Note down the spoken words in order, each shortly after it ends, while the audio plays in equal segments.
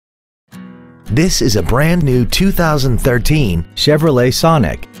This is a brand new 2013 Chevrolet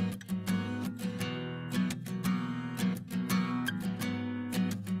Sonic.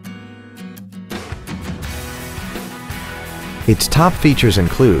 Its top features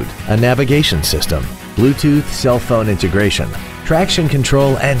include a navigation system, Bluetooth cell phone integration, traction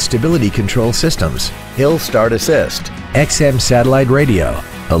control and stability control systems, hill start assist, XM satellite radio,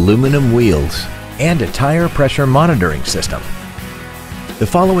 aluminum wheels, and a tire pressure monitoring system. The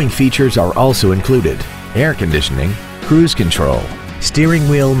following features are also included: air conditioning, cruise control, steering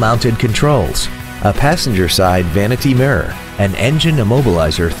wheel mounted controls, a passenger side vanity mirror, an engine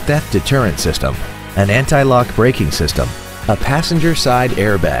immobilizer theft deterrent system, an anti-lock braking system, a passenger side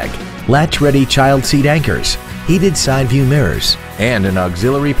airbag, latch-ready child seat anchors, heated side view mirrors, and an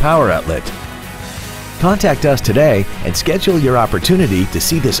auxiliary power outlet. Contact us today and schedule your opportunity to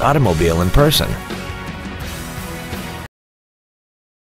see this automobile in person.